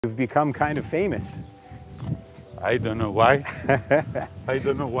You've become kind of famous. I don't know why. I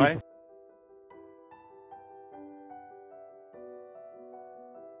don't know why.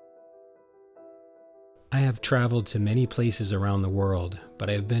 I have traveled to many places around the world,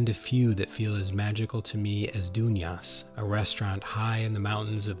 but I have been to few that feel as magical to me as Healthiest, a restaurant high in the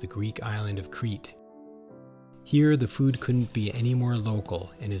mountains of the Greek island of Crete. Here, the food couldn't be any more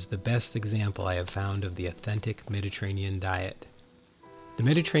local and is the best example I have found of the authentic Mediterranean diet. The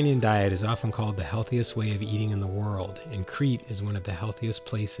Mediterranean diet is often called the healthiest way of eating in the world, and Crete is one of the healthiest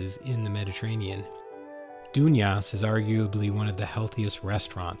places in the Mediterranean. Healthiest is arguably one of the healthiest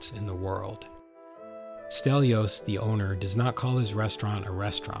restaurants in the world. Stelios, the owner, does not call his restaurant a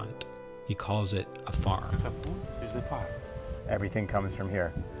restaurant. He calls it a farm. Is the farm. Everything comes from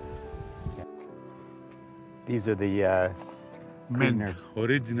here. Yeah. These are the Mint,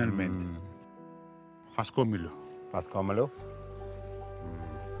 original mint. Φασκόμηλο. Fascomelo.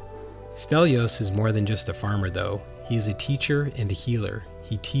 Stelios is more than just a farmer, though. He is a teacher and a healer.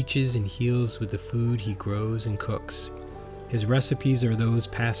 He teaches and heals with the food he grows and cooks. His recipes are those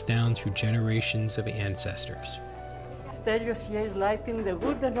passed down through generations of ancestors. Stelios here is lighting the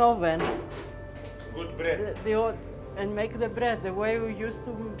wooden oven. Good bread. And make the bread the way we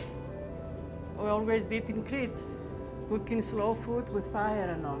always did in Crete. Cooking slow food with fire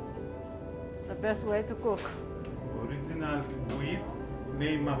and all. The best way to cook. Original wheat,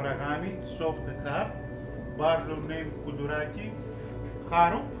 name mavragani, soft and hard. Barley name kuduraki,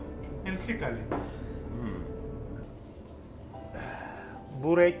 harup, and sikali.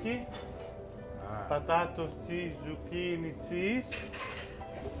 Bureki, potatoes, cheese, zucchini, cheese,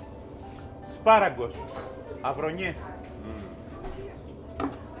 asparagus, avronies,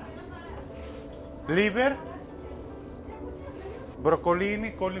 liver,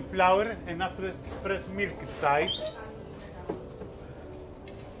 broccolini, cauliflower, and after fresh milk inside.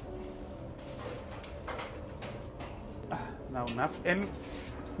 Now enough. And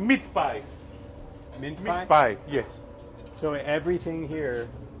meat pie. Mint pie? Meat pie, yes. So everything here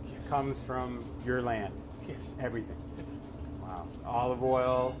comes from your land? Yes. Everything? Wow. Olive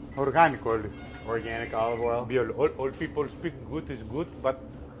oil? Organic olive. Organic olive oil? All people speak good is good, but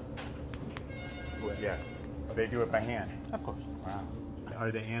Yeah. They do it by hand? of course. Wow.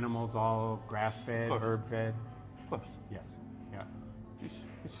 Are the animals all grass-fed, Of course. herb-fed? Of course. Yes. Yeah.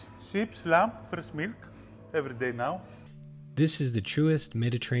 It's sheep, lamb, fresh milk, every day now. This is the truest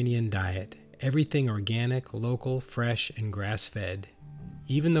Mediterranean diet. Everything organic, local, fresh, and grass-fed.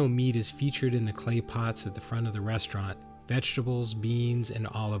 Even though meat is featured in the clay pots at the front of the restaurant, vegetables, beans, and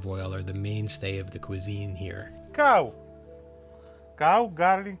olive oil are the mainstay of the cuisine here. Cow,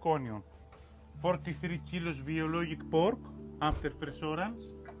 garlic, onion. 43 kilos biologic pork after fresh orange.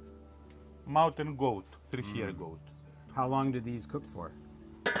 Mountain goat, 3-year goat. How long do these cook for?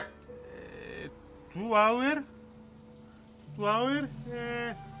 2 hours,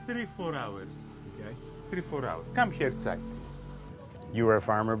 3-4 hours. Okay. 3-4 hours. Come here inside. You were a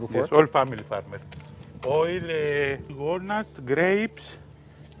farmer before? Yes, all family farmer. Oil, walnut, grapes,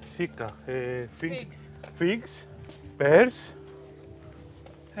 sika, figs, pears,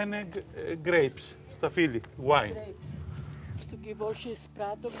 and grapes, stafili, wine. Grapes. To give all his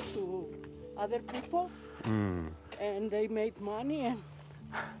products to other people. And they made money, and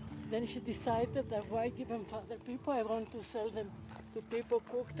then she decided that why give them to other people? I want to sell them to people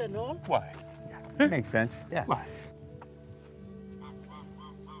cooked and all. Why? Makes sense. Yeah. Why?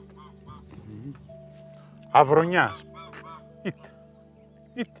 Avronias.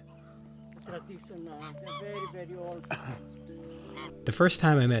 Eat. Traditional, they're very, very old. The first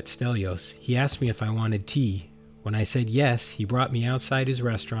time I met Stelios, he asked me if I wanted tea. When I said yes, he brought me outside his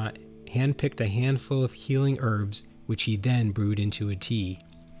restaurant, handpicked a handful of healing herbs, which he then brewed into a tea.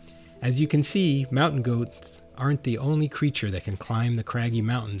 As you can see, mountain goats aren't the only creature that can climb the craggy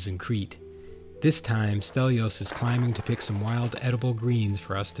mountains in Crete. This time, Stelios is climbing to pick some wild edible greens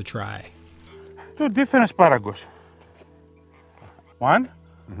for us to try. 2 different asparagus. 1.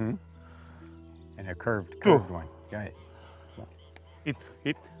 And a curved Two. one. Got it.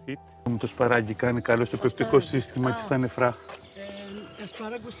 Eat. Το σπαράγγι κάνει καλό στο πεπτικό σύστημα και στα νεφρά. And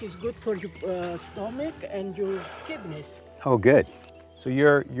asparagus is good for your stomach and your kidneys. Oh, good. So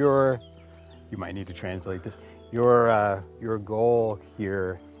you might need to translate this. Your goal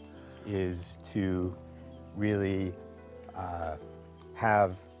here is to really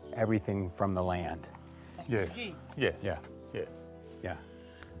have everything from the land. Yes. Yeah. Yeah.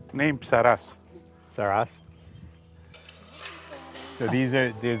 Name Psaras. Saras? So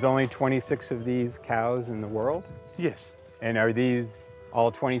there's only 26 of these cows in the world? Yes. And are these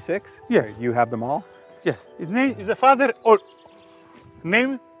all 26? Yes. You have them all? Yes. His name is the father.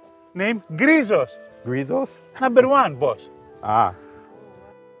 Name Name Grizzos. Grizzos? Number one, boss. Ah.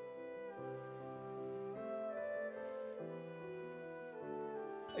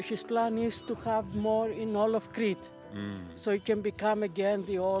 His plan is to have more in all of Crete. So it can become again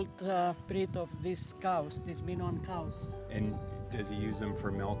the old breed of these cows, these Minon cows. And does he use them for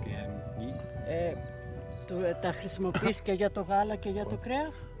milk and meat? Τα χρησιμοποιείς και για το γάλα και για το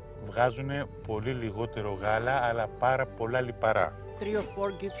κρέας. Βγάζουν πολύ λιγότερο γάλα, αλλά πάρα πολλά λιπαρά. 3 or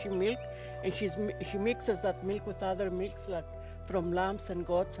 4 gives you milk, and she mixes that milk with other milks, like from lambs and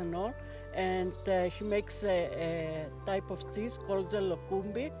goats and all. And she makes a type of cheese called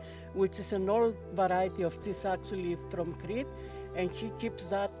zelokumbi, which is an old variety of cheese actually from Crete. And she keeps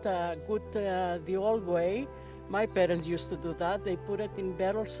that good the old way. My parents used to do that. They put it in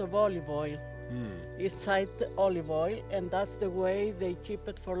barrels of olive oil. Inside olive oil, and that's the way they keep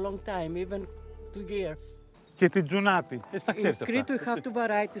it for a long time, even 2 years. Και την τζουνάτη. Τα ξέρεις In Crete αυτά. we have 2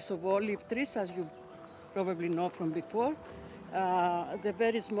 varieties of olive trees, as you probably know from before. The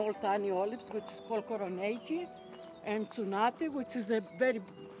very small tiny olives, which is called Koroneiki, and Tsunati, which is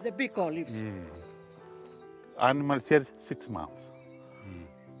the big olives. Animals here 6 months.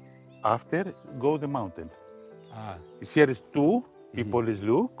 After, go the mountain. Here is 2, people is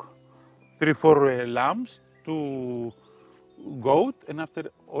look, 3, 4 lambs, 2 goat, and after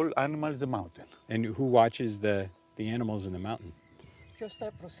all animals the mountain. And who watches the animals in the mountain? Ποιος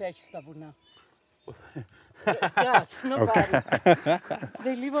θα προσέχει στα βουνά? Yeah, nobody.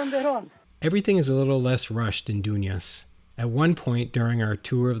 They live on their own. Everything is a little less rushed in Dunyas. At one point during our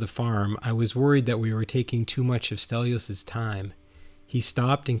tour of the farm, I was worried that we were taking too much of Stelios' time. He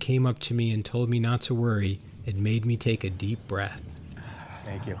stopped and came up to me and told me not to worry. It made me take a deep breath.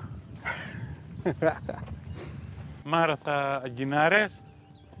 Thank you. Μάρατα αγκινάρες.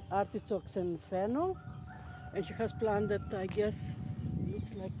 Artichokes and fennel, and she has planted, I guess,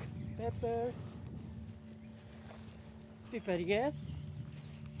 looks like peppers, πιπεριές,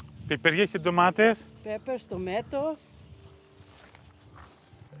 Πιπεριές και ντομάτες. peppers, tomatoes.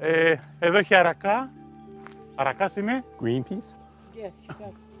 Εδώ έχει αρακά. Αρακάς είναι. Green peas? Yes, she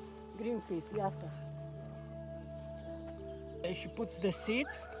has green peas, yassa. She puts the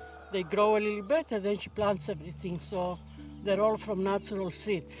seeds, they grow a little bit, and then she plants everything. So they're all from natural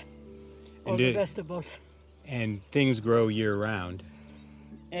seeds, all the vegetables. And things grow year round.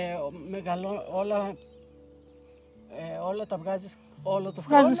 Όλα τα βγάζεις όλο το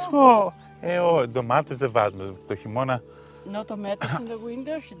Βγάζεις χρόνο. ντομάτες δεν βάζουμε το χειμώνα. No tomatoes in the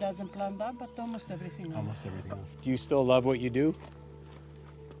winter, she doesn't plant that, but almost everything else. Almost everything else. Do you still love what you do?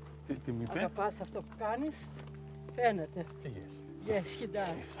 Τι μου είπε? Αγαπάς αυτό που κάνεις, φαίνεται. Yes, he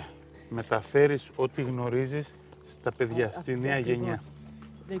does. Μεταφέρεις ό,τι γνωρίζεις στα παιδιά, στη νέα γενιά.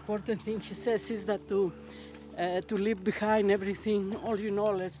 The important thing she says is that to leave behind everything, all your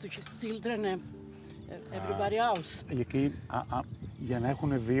knowledge to his children and everybody else. Γιατί για να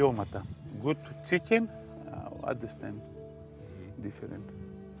έχουν βιώματα. Good chicken, understand different.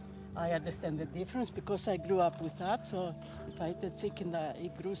 I understand the difference because I grew up with that. So if I eat a chicken that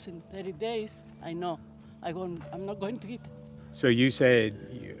it grows in 30 days, I know I'm not going to eat it. So you said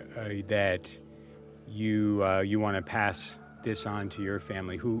that you want to pass this on to your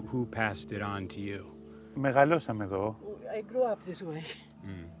family. Who passed it on to you? Μεγαλώσαμε εδώ. I grew up this way.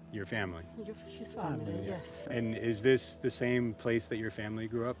 Your family. His family, yes. And is this the same place that your family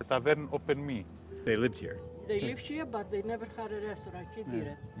grew up? Tavern open me. They lived here. They live here, but they never had a restaurant. He did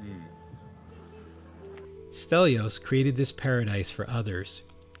it. Stelios created this paradise for others,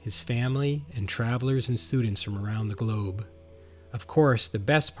 his family, and travelers and students from around the globe. Of course, the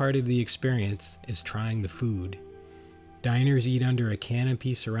best part of the experience is trying the food. Diners eat under a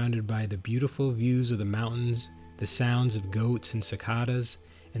canopy surrounded by the beautiful views of the mountains, the sounds of goats and cicadas,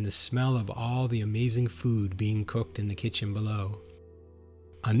 and the smell of all the amazing food being cooked in the kitchen below.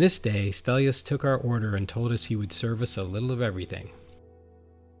 On this day, Stelios took our order and told us he would serve us a little of everything.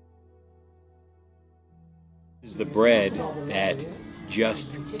 This is the bread that just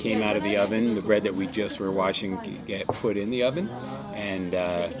came out of the oven, the bread that we just were watching get put in the oven, and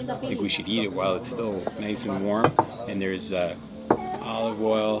I think we should eat it while it's still nice and warm. And there's olive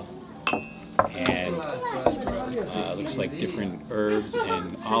oil and looks like different herbs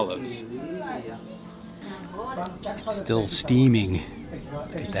and olives. Still steaming.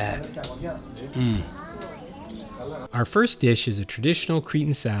 Look at that. Our first dish is a traditional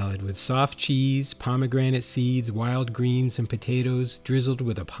Cretan salad with soft cheese, pomegranate seeds, wild greens, and potatoes drizzled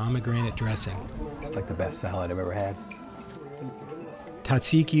with a pomegranate dressing. It's like the best salad I've ever had.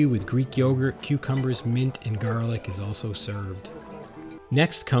 Tzatziki with Greek yogurt, cucumbers, mint, and garlic is also served.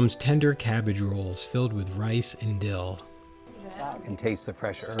 Next comes tender cabbage rolls filled with rice and dill. and taste the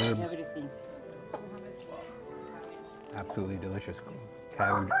fresh herbs. everything. Absolutely delicious.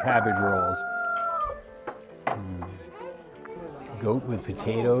 Cabbage rolls. Goat with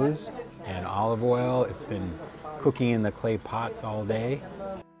potatoes and olive oil. It's been cooking in the clay pots all day.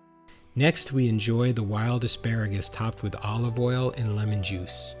 Next, we enjoy the wild asparagus topped with olive oil and lemon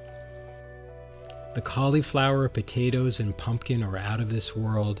juice. The cauliflower, potatoes, and pumpkin are out of this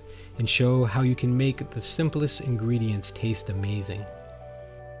world and show how you can make the simplest ingredients taste amazing.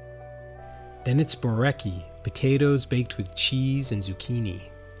 Then it's boreki, potatoes baked with cheese and zucchini.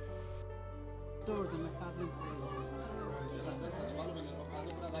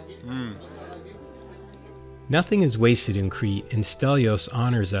 Nothing is wasted in Crete, and Stelios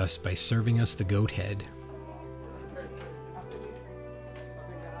honors us by serving us the goat head.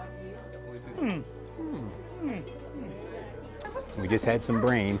 We just had some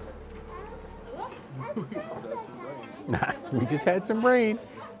brain. We just had some brain.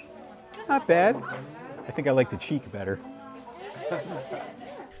 Not bad. I think I like the cheek better.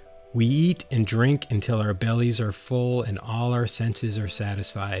 We eat and drink until our bellies are full and all our senses are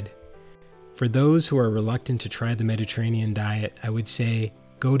satisfied. For those who are reluctant to try the Mediterranean diet, I would say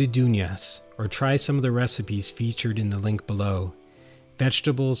go to Dunyas or try some of the recipes featured in the link below.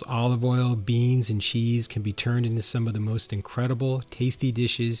 Vegetables, olive oil, beans, and cheese can be turned into some of the most incredible, tasty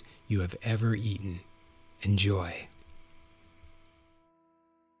dishes you have ever eaten. Enjoy.